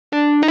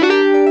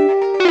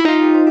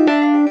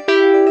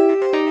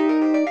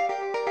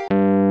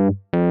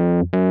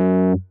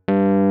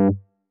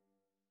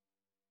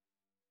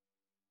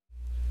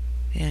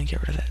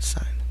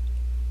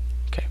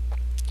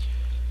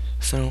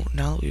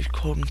we've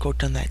quote-unquote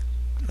done that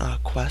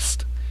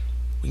quest,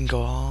 we can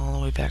go all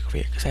the way back over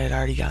here, because I had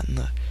already gotten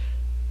the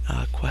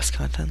quest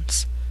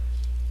contents.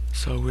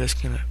 So we're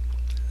just gonna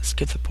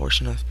skip the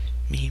portion of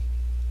me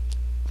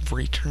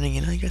returning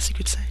in, I guess you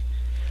could say,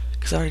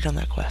 because I already done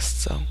that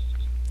quest. So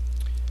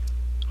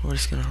we're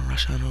just gonna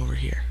rush on over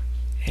here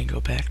and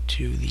go back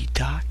to the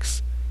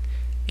docks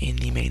in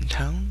the main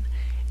town,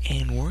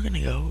 and we're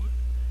gonna go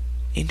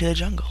into the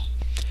jungle.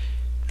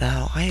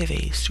 Now, I have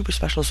a super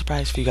special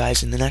surprise for you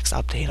guys in the next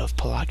update of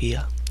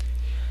Pellagia.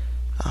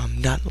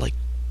 Not like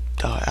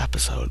the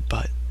episode,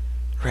 but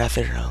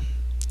rather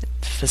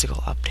physical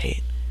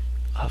update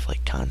of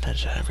like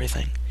content and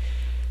everything.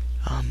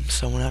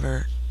 So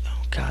whenever,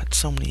 oh god,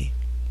 so many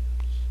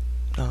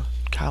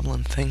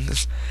goblin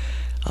things.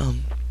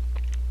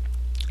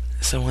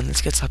 So when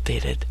this gets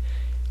updated,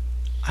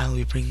 I'll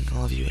be bringing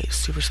all of you a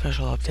super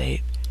special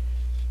update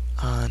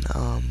on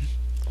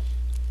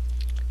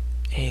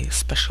a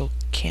special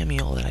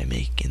cameo that I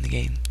make in the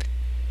game.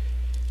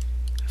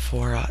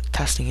 For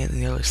testing it in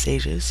the early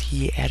stages,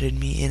 he added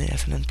me in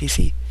as an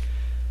NPC.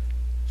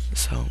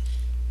 So,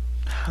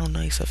 how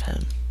nice of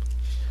him.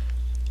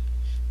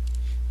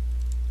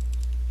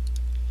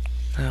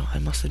 Now, I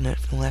must admit,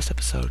 from the last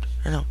episode,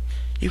 or no,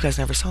 you guys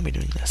never saw me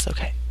doing this.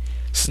 Okay,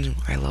 this is new.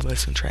 I love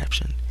this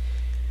contraption.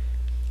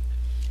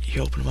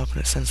 You open them up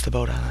and it sends the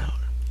boat on out.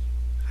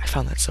 I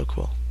found that so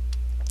cool.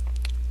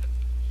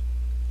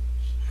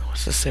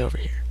 What's this say over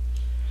here?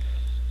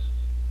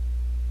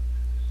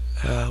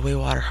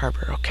 Water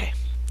Harbor, okay.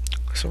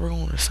 So we're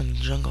going to some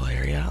jungle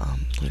area.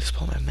 Let me just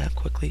pull my map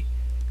quickly.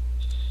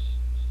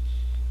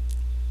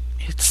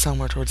 It's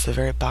somewhere towards the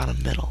very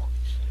bottom middle.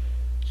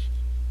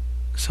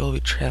 So we'll be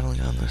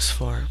traveling on this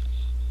for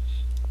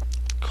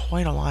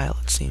quite a while,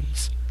 it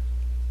seems.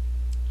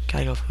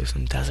 Gotta go through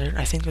some desert.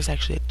 I think there's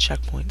actually a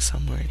checkpoint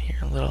somewhere in here.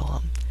 A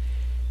little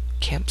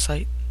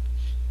campsite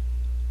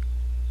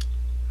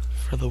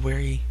for the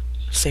weary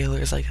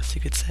sailors, I guess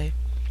you could say.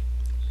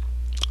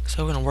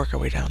 So we're gonna work our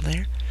way down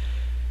there,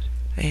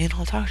 and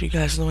I'll talk to you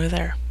guys on the way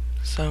there.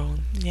 So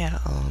yeah,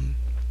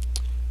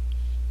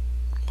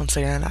 once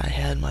again, I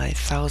had my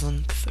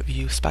 1000th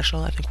view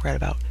special. I think we're at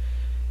about,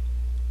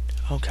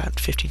 oh god,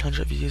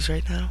 1500 views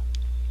right now.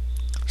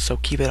 So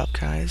keep it up,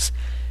 guys.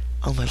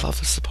 I love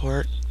the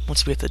support.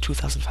 Once we get to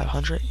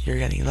 2500, you're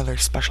getting another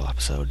special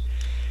episode.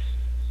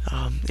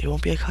 It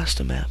won't be a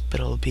custom map, but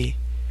it'll be,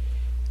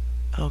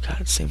 oh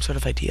god, same sort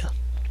of idea.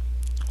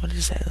 What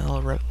is that? A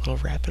little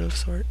rapid of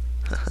sort?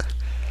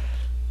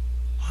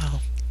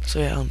 Wow. So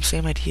yeah,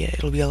 same idea.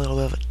 It'll be a little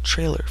bit of a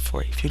trailer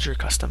for a future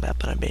custom map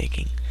that I'm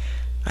making.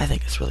 I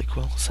think it's really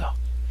cool, so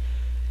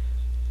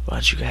why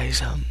don't you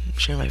guys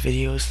share my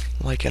videos,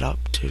 like it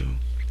up to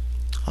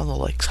all the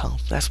likes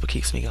help. That's what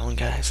keeps me going,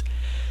 guys.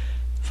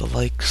 The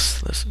likes,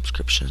 the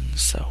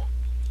subscriptions, so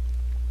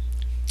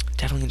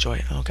definitely enjoy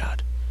it. Oh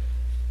god.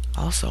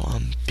 Also,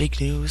 big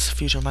news,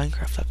 future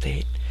Minecraft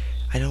update.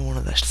 I know one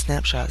of the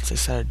snapshots they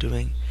started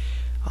doing,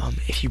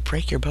 if you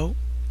break your boat,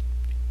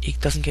 it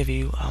doesn't give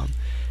you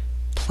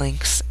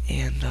planks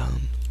and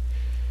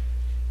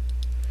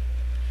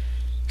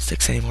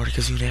sticks anymore. It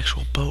gives you an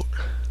actual boat.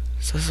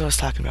 So this is what I was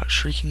talking about.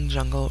 Shrieking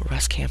jungle,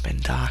 rest camp,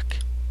 and dock.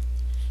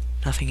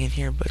 Nothing in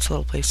here, but it's a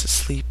little place to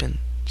sleep and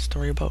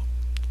store your boat.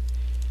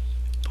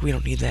 But we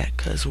don't need that,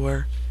 because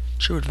we're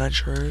true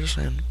adventurers,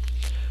 and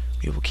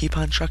we will keep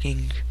on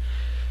trucking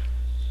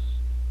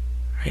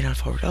right on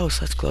forward. Oh,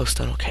 so that's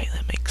glowstone. Okay,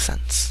 that makes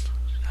sense.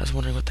 I was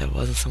wondering what that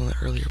was in some of the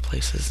earlier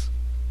places.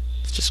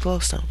 It's just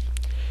glowstone.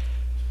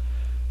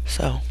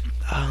 So,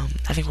 I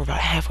think we're about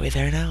halfway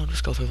there now.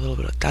 Just go through a little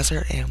bit of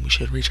desert, and we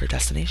should reach our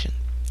destination.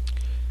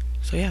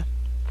 So yeah.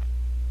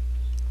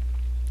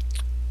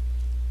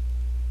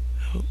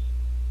 Oh,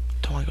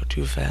 don't want to go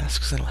too fast,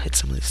 because then I'll hit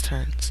some of these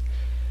turns.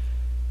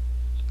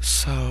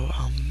 So,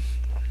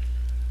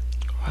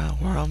 wow,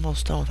 we're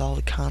almost done with all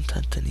the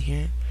content in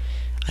here.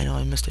 I know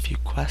I missed a few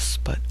quests,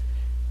 but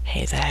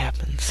hey, that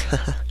happens.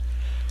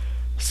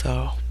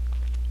 So,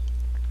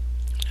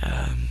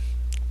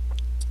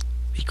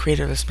 the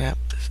creator of this map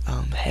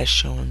has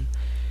shown,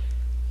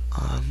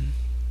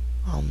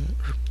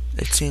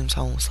 it seems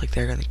almost like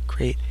they're going to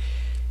create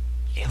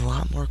a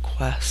lot more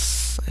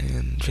quests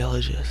and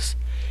villages,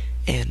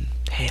 and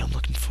hey, I'm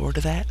looking forward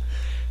to that.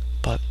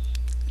 But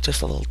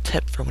just a little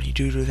tip for when you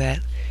do that,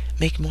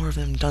 make more of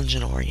them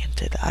dungeon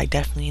oriented. I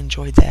definitely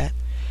enjoyed that.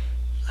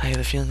 I have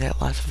a feeling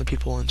that lots of the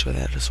people will enjoy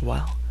that as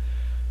well.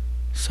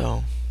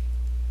 So,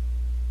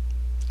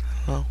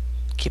 I don't know,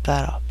 keep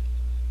that up.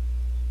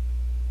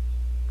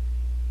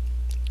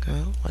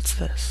 Oh, what's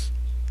this?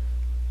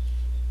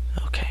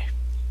 Okay.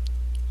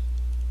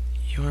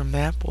 Your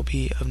map will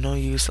be of no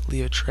use to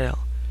leave a trail.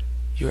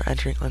 You are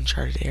entering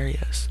uncharted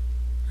areas.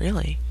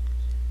 Really?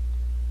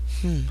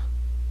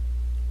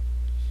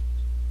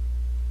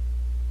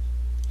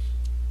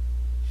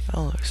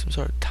 Oh, there's some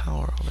sort of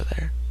tower over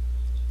there.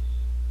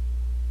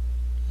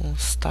 We'll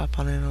stop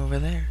on in over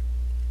there.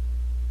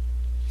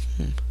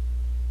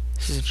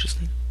 This is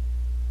interesting.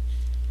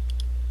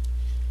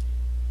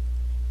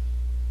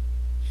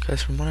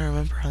 Because from what I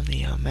remember on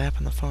the map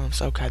on the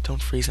forums, oh god,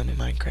 don't freeze on me,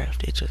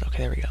 Minecraft. It just,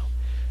 okay, there we go.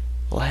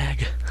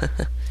 Lag.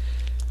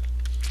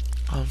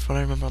 From what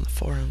I remember on the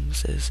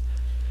forums is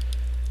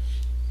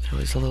there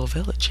was a little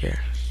village here.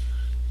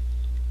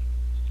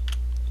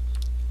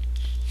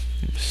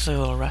 This is a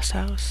little rest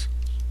house.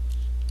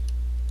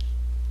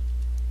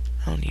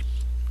 I don't need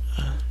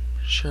a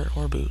shirt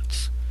or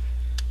boots.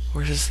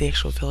 Or is this the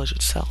actual village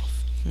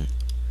itself?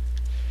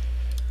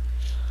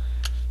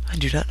 I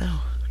do not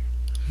know.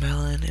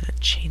 Melon and a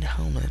chain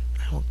helmet.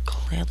 I will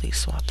gladly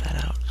swap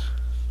that out.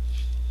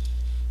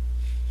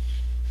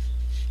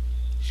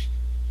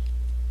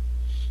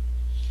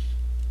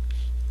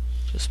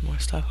 Just more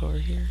stuff over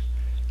here.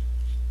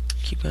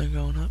 Keep on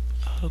going up.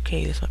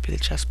 Okay, this might be the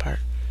chest part.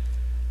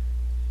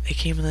 They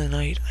came in the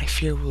night. I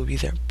fear we will be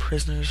their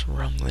prisoners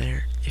roam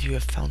there. If you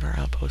have found our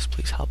outpost,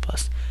 please help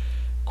us.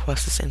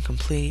 Quest is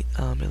incomplete.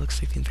 It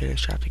looks like the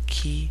invaders dropped a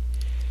key.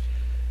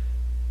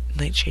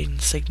 Nightshade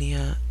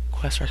insignia.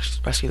 Quest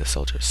rescue the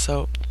soldiers.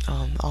 So,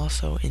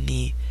 also in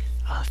the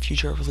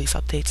future release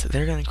updates,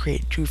 they're going to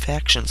create 2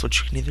 factions,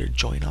 which you can either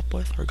join up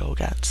with or go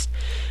against.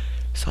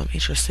 So I'm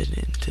interested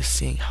in just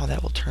seeing how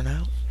that will turn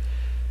out.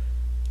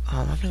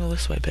 I'm going to go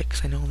this way a bit,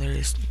 because I know there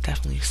is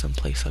definitely some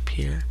place up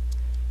here.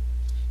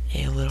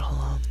 A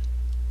little,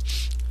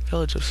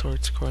 village of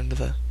sorts, according to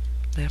the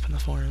map in the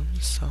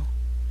forums, so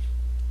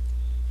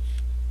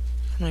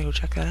I'm going to go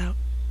check that out.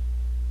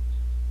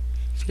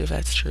 See if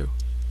that's true.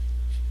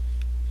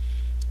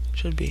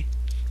 Should be.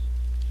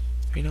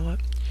 You know what?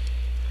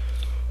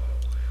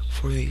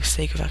 For the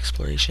sake of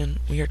exploration,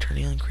 we are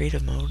turning on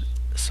creative mode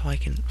so I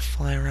can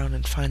fly around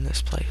and find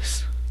this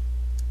place.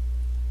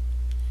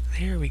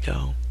 There we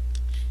go.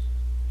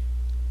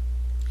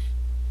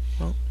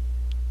 Well,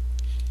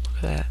 look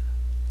at that.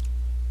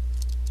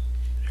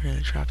 We're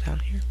going to drop down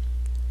here.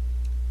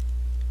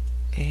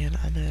 And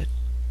I'm going to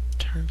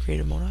turn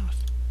creative mode off.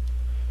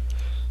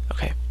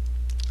 Okay.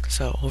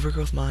 So,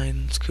 Overgrowth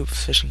Mines,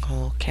 Coop's Fishing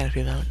Hole,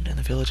 Canopy Mountain, and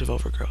the Village of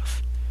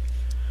Overgrowth.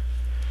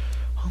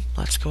 Well,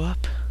 let's go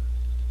up.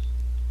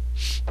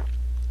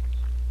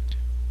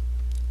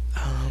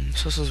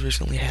 So this was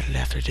recently added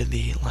after I did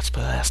the Let's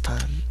Play last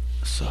time.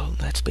 So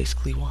that's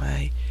basically why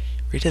I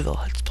redid the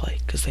Let's Play,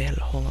 because they added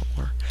a whole lot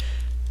more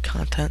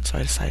content, so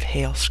I decided,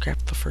 hey, I'll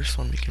scrap the first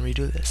one, we can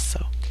redo this.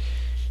 So,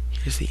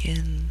 here's the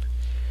inn.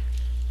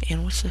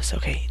 And what's this?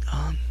 Okay,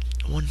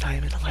 one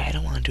diamond. Okay, I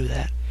don't want to do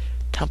that.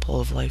 Temple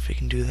of Life, we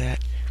can do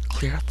that.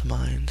 Clear out the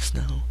mines,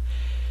 no.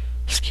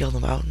 Scale the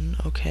mountain,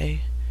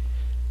 okay.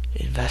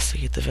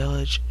 Investigate the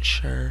village,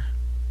 sure.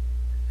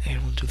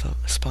 And we'll do the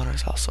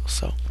spawners also,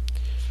 so.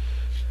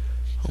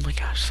 Oh my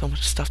gosh, so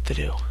much stuff to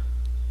do.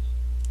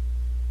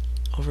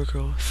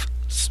 Overgrowth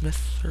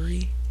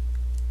Smithery.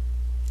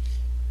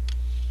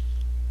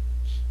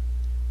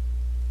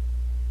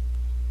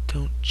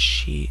 Don't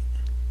cheat.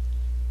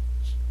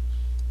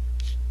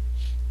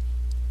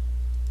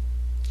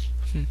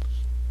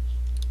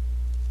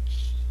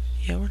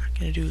 Yeah, we're not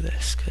gonna do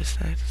this, because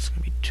that's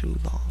gonna be too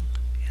long.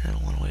 And I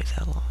don't want to wait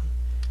that long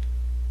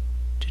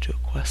to do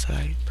a quest that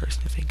I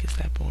personally think is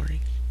that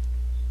boring.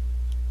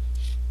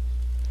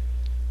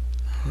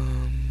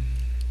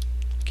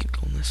 Keep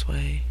going this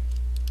way.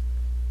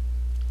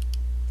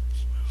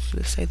 What did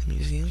it say? The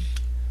museum?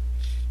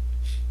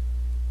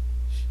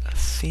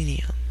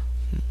 Athenium.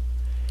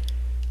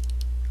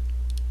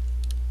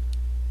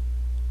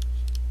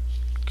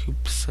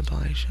 Coop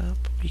supply shop.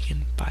 We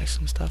can buy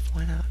some stuff,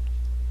 why not?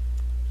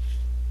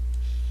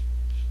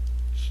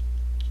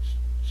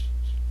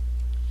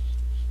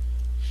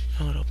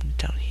 Oh, it opened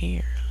down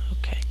here.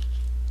 Okay.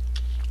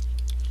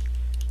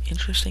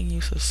 Interesting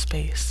use of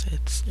space.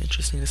 It's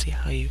interesting to see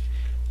how you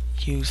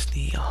use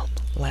the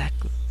lack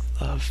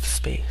of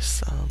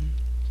space. I am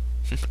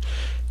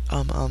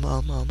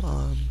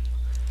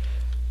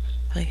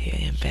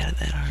bad at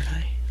that, aren't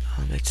I?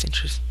 It's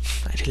interesting.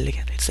 I did it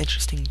again. It's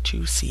interesting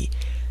to see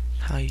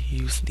how you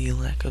use the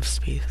lack of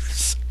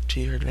space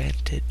to your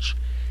advantage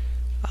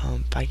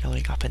by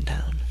going up and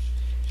down.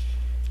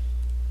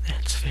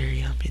 That's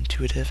very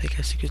intuitive, I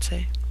guess you could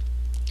say.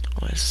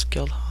 Oh, it's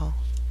Guild Hall.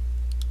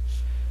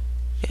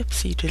 Yep,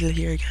 see, you did it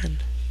here again.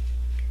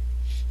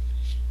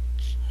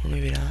 Or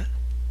maybe not.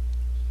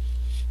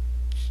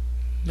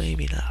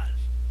 Maybe not.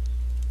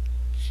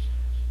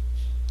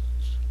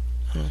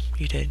 Oh,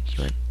 you did.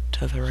 You went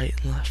to the right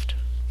and left.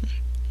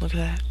 Look at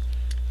that.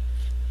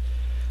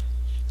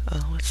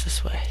 Oh, what's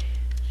this way?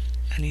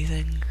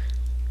 Anything?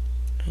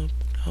 Nope.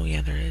 Oh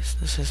yeah, there is.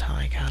 This is how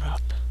I got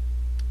up.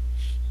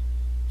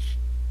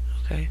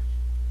 Okay.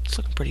 It's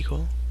looking pretty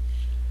cool.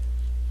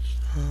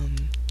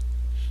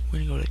 We're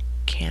gonna go to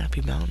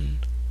Canopy Mountain.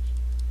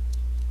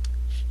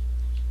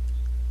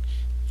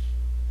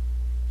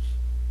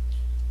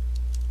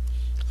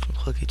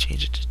 I'll quickly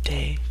change it to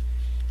day,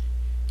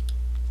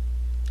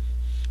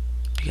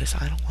 because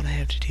I don't want to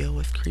have to deal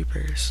with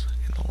creepers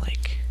in the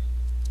lake.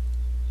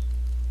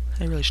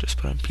 I really should just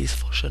put on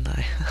peaceful, shouldn't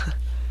I?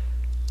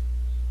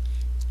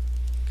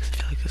 Because I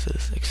feel like this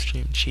is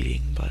extreme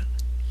cheating, but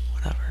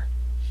whatever.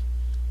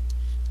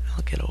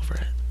 I'll get over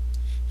it.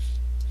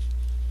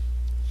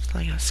 So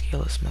I gotta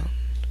scale this mountain.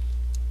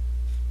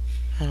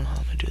 I don't know how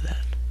I'm gonna do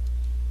that.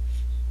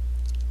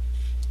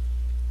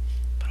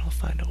 But I'll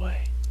find a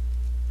way.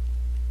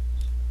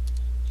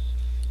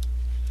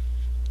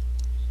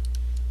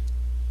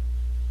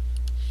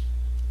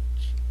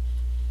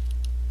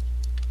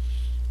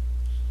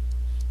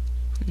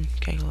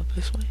 Can I go up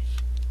this way?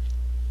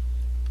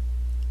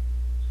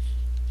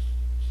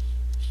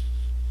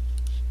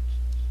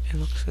 It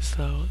looks as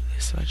though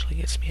this eventually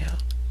gets me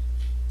out.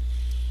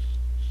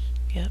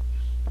 Yep.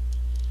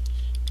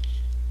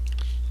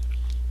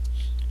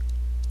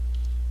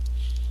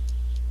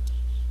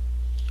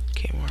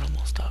 Okay, we're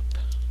almost up.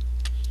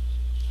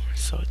 Or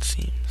so it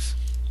seems.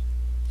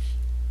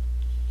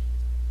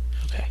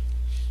 Okay.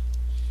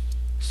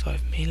 So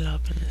I've made it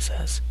up and it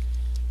says...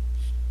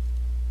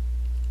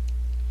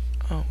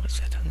 Oh, what's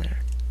that down there?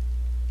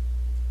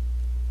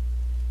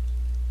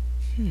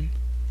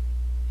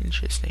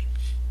 Interesting.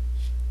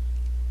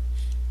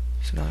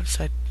 So now it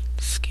said,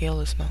 scale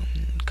this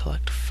mountain and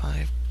collect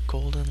 5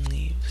 golden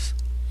leaves.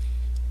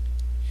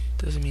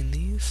 Does it mean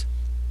these?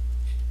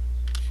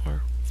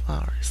 Or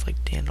flowers,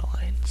 like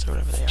dandelions, or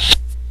whatever they are.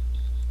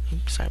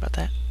 Oops, sorry about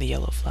that. The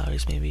yellow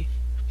flowers, maybe.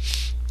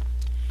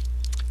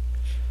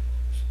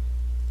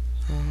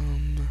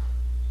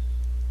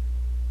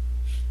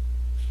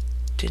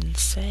 Didn't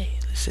say.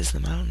 This is the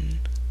mountain.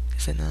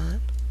 Is it not?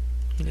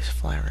 Let me just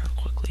fly around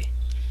quickly.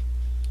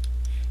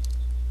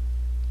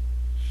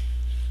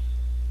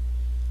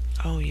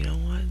 Oh, you know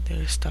what?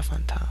 There's stuff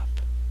on top.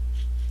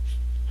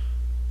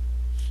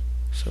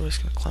 So we're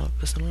just gonna climb up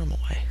this the normal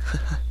way.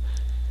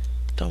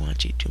 Don't want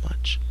to cheat too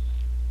much.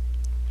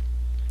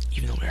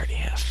 Even though we already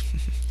have.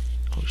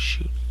 Oh,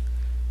 shoot.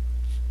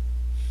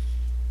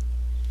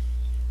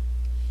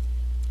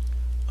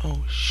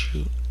 Oh,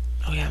 shoot.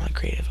 Oh, yeah, I'm on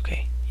creative.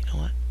 Okay, you know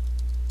what?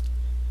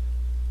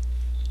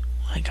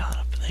 I got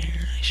up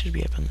there. I should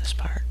be up in this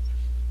part.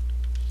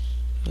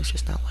 It was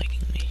just not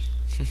liking me.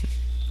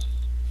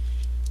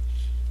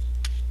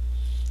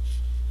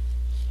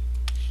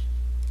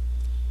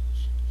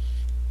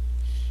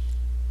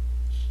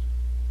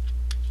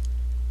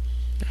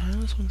 How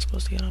is one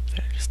supposed to get up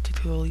there? Just stick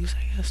to the leaves,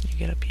 I guess, and you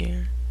get up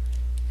here.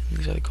 And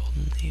these are the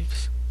golden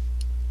leaves.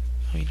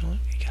 Oh, you know what?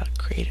 We got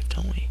creative,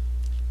 don't we?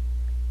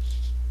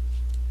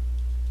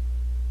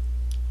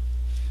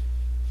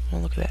 Oh,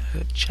 look at that.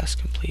 The chest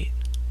complete.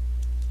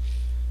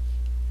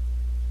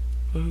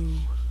 Ooh.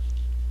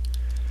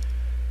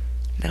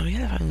 Now we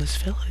gotta find this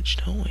village,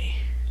 don't we?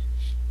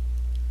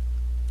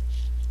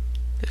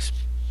 This...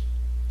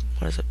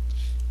 What is it?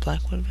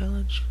 Blackwood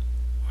Village?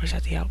 Or is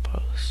that the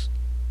outpost?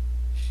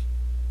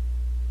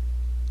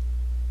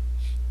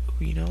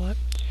 Ooh, you know what?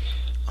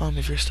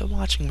 If you're still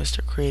watching,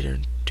 Mr. Creator,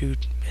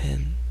 dude,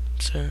 man,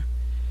 sir,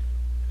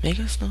 make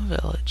a snow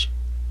village.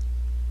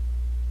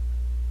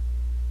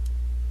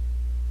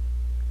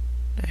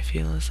 I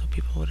feel as though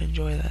people would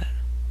enjoy that.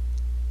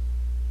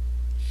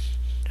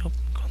 Nope,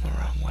 I'm going the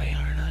wrong way,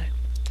 aren't I?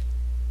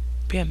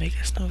 But yeah, make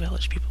a snow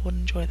village. People would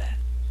enjoy that.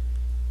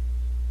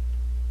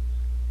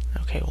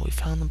 Okay, well, we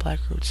found the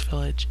Blackroots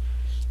village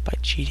by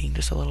cheating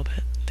just a little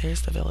bit.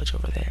 There's the village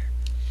over there.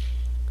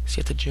 So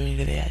you have to journey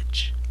to the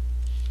edge.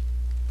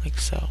 Like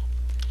so.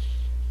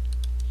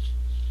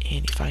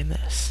 And you find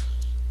this.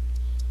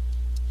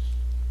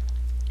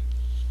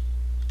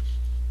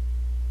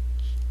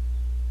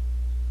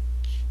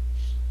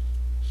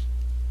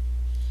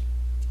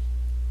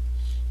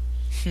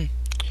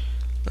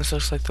 This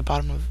looks like the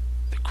bottom of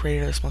the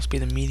crater. This must be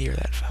the meteor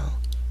that fell.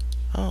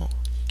 Oh,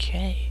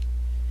 okay.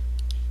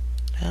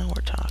 Now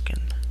we're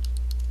talking.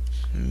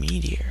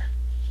 Meteor.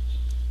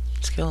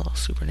 Let's get a little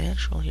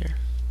supernatural here.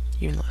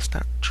 Even though it's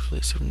not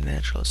truly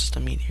supernatural, it's just a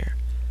meteor.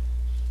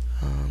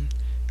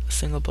 A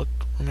single book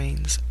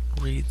remains.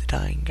 Read the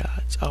Dying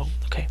Gods. Oh,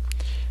 okay.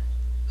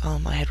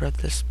 I had read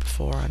this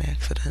before on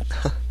accident.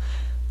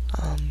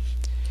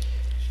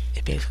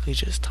 It basically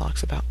just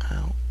talks about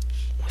how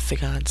with the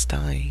gods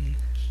dying,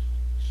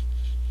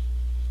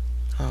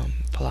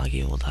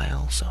 Pellagia will die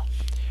also.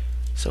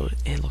 So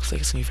it looks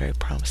like it's gonna be very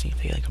promising if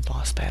they get like a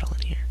boss battle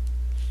in here.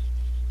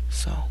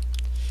 So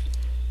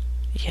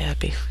yeah, it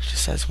basically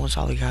just says once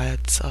all the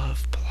gods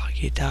of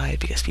Pellagia die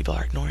because people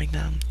are ignoring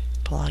them,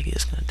 Pellagia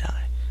is gonna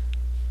die.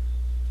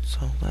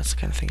 So that's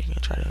the kind of thing you're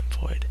gonna try to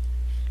avoid.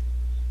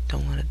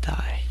 Don't let it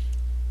die.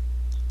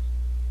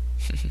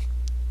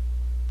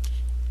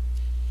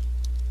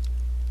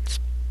 Let's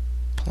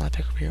pull that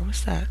back over here.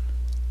 What's that?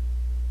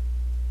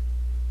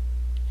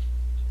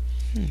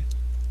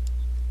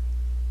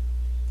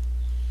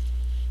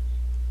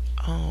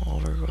 Oh,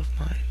 overgrowth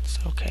mines.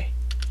 Okay.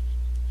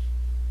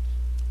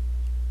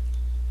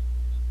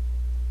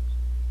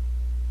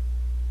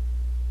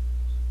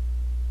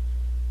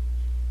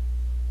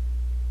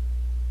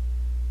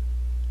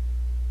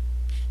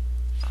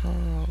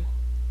 Oh.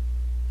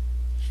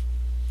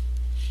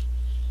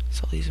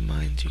 So these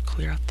mines, you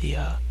clear out the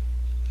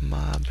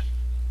mob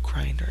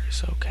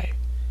grinders. Okay.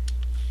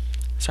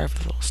 Sorry for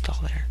the little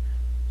stall there.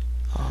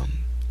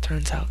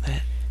 Turns out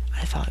that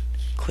I thought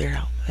clear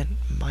out and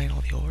mine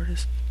all the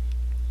ores.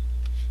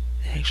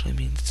 It actually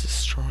means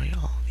destroy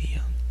all the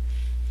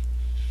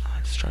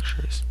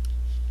structures.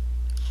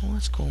 Oh,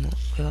 that's cool.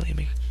 They let you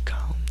make a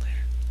column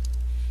there.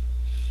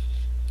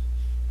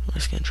 We're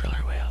just gonna drill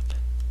our way up.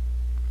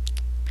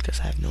 Because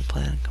I have no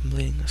plan on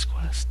completing this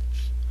quest.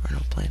 Or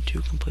no plan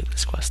to complete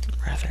this quest,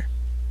 rather.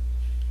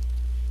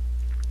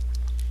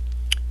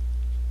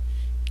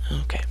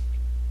 Okay.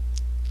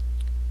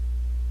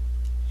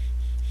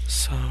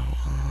 So,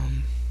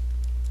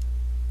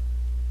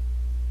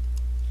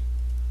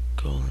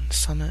 Golden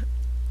Summit.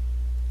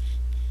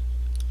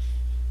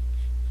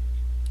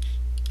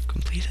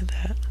 Completed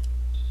that.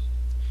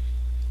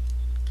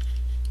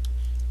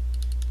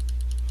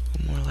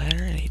 One more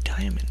ladder and a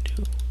diamond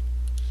too.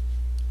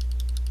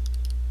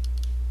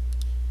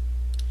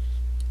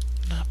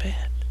 Not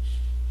bad.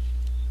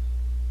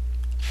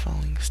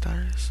 Falling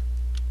stars.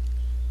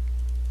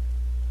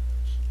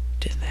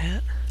 Did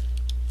that.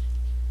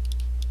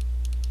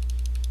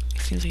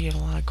 It seems like you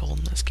have a lot of gold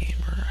in this game,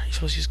 or are you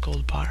supposed to use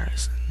gold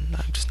bars, and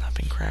I've just not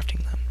been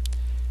crafting them.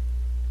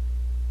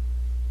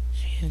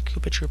 And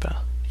Koopa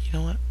Troopa. You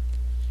know what?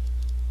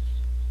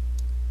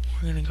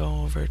 We're gonna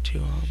go over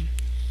to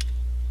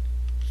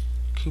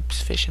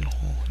Coop's fishing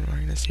hole, and we're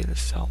gonna see what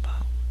this is all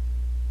about.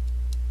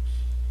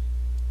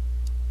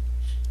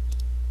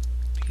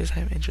 Because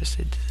I'm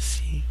interested to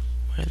see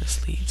where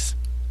this leads.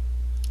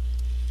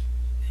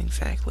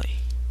 Exactly.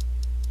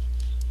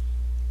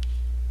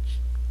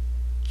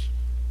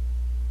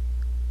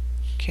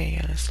 Okay,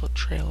 got a nice little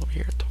trail over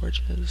here,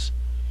 torches.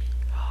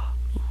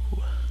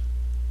 Ooh.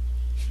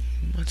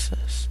 What's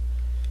this?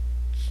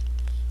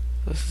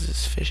 This is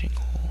his fishing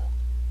hole.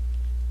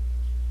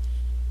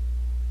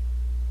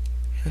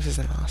 This is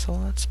an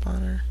ocelot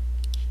spawner.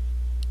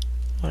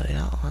 What are they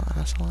not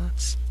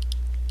ocelots?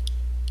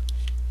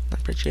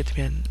 I'm pretty sure you have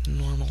to be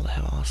normal to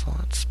have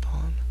ocelots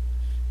spawn.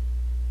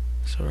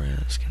 So we're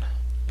just gonna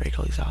break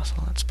all these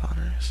ocelot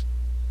spawners.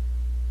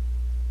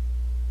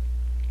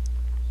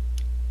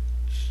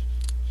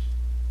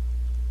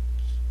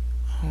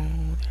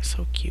 Oh, they're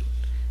so cute.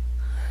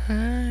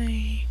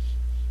 Hi.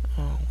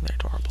 Oh, they're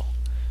adorable.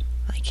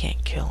 I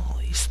can't kill all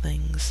these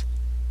things.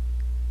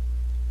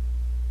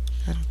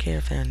 I don't care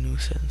if they're a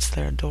nuisance,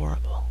 they're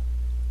adorable.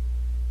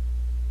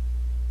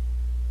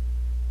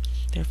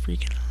 They're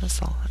freaking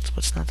ocelots,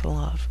 what's not to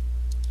love?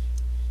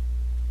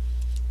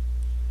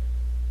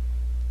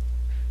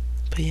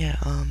 But yeah,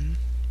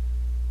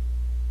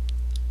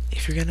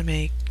 if you're gonna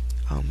make,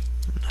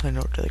 another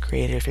note to the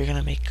creator, if you're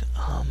gonna make,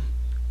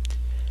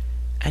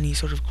 any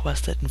sort of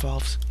quest that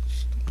involves,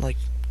 like,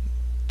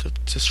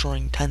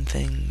 destroying 10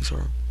 things,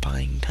 or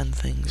buying 10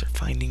 things, or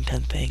finding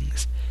 10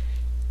 things,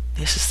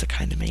 this is the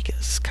kind to make it.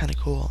 This is kind of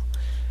cool.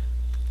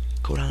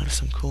 Go down to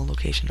some cool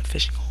location, a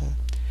fishing hole.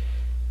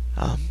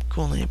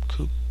 Cool name,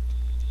 Coop.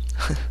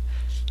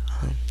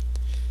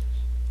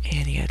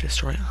 And you gotta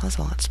destroy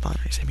ocelot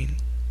spawners. I mean,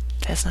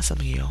 that's not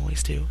something you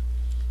always do.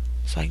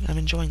 So I'm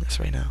enjoying this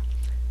right now.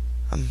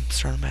 I'm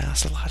surrounded by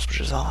ocelots, which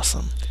is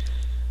awesome.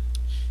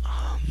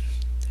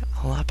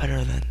 A lot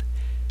better than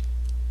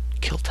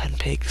kill 10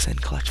 pigs and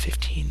collect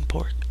 15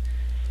 pork.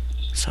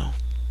 So,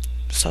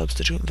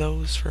 substitute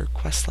those for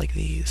quests like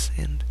these,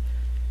 and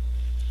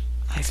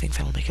I think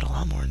that will make it a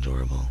lot more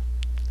enjoyable.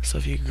 So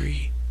if you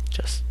agree,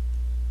 just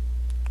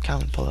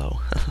comment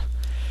below.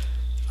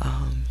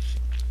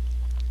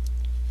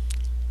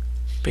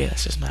 But yeah,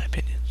 that's just my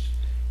opinion.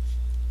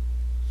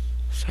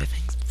 So I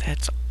think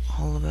that's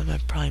all of them. I'm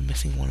probably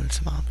missing one in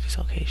some obvious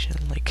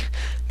location, like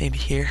maybe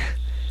here.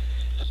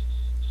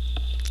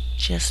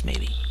 Just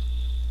maybe.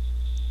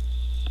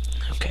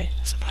 Okay,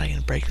 so I'm probably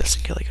gonna break this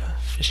and get like a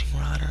fishing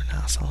rod or an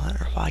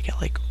ocelot, or if I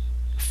get like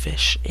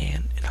fish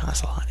and an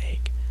ocelot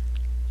egg.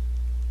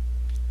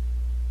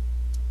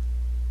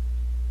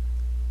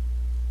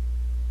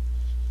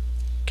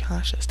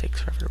 Gosh, this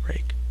takes forever to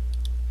break.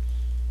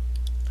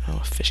 Oh,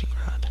 a fishing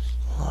rod.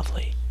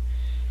 Lovely.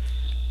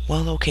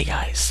 Well, okay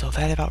guys, so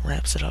that about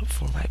wraps it up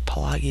for my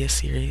Pellagia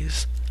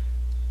series.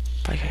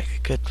 Probably like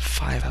a good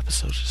 5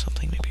 episodes or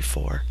something, maybe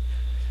 4.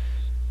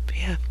 But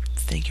yeah,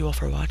 thank you all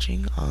for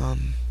watching.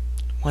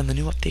 When the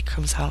new update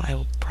comes out, I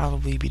will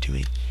probably be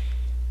doing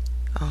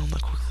a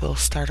quick little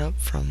startup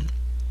from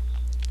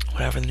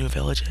whatever the new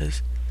village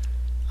is.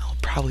 I'll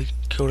probably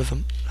go to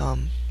the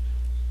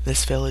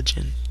this village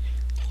and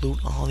loot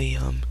all the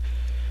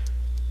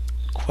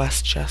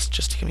quest chests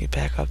just to get me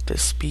back up to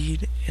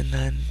speed, and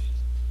then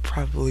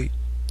probably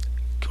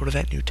go to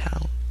that new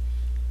town.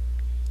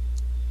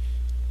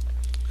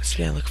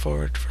 So yeah, I look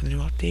forward for the new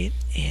update,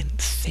 and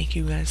thank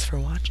you guys for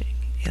watching.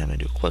 And I'm gonna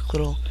do a quick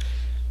little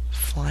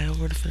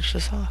flyover to finish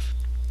this off.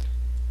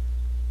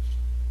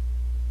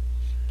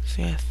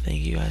 So yeah,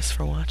 thank you guys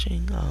for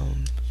watching.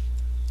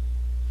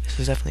 This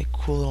is definitely a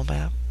cool little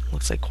map.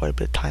 Looks like quite a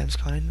bit of time's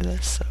gone into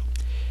this, so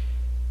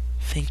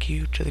thank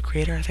you to the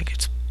creator. I think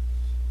it's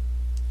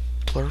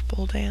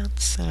Blurple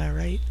Dance, am I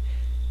right?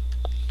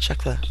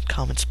 Check the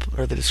comments,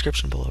 or the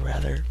description below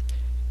rather,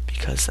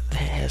 because it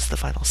has the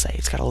final say.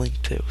 It's got a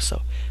link too,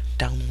 so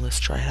down the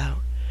list, try it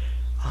out.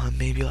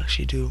 Maybe I'll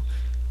actually do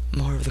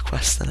more of the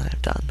quests than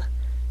I've done,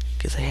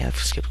 because I have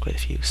skipped quite a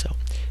few. So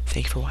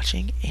thank you for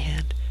watching,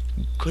 and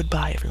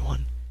goodbye,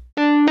 everyone.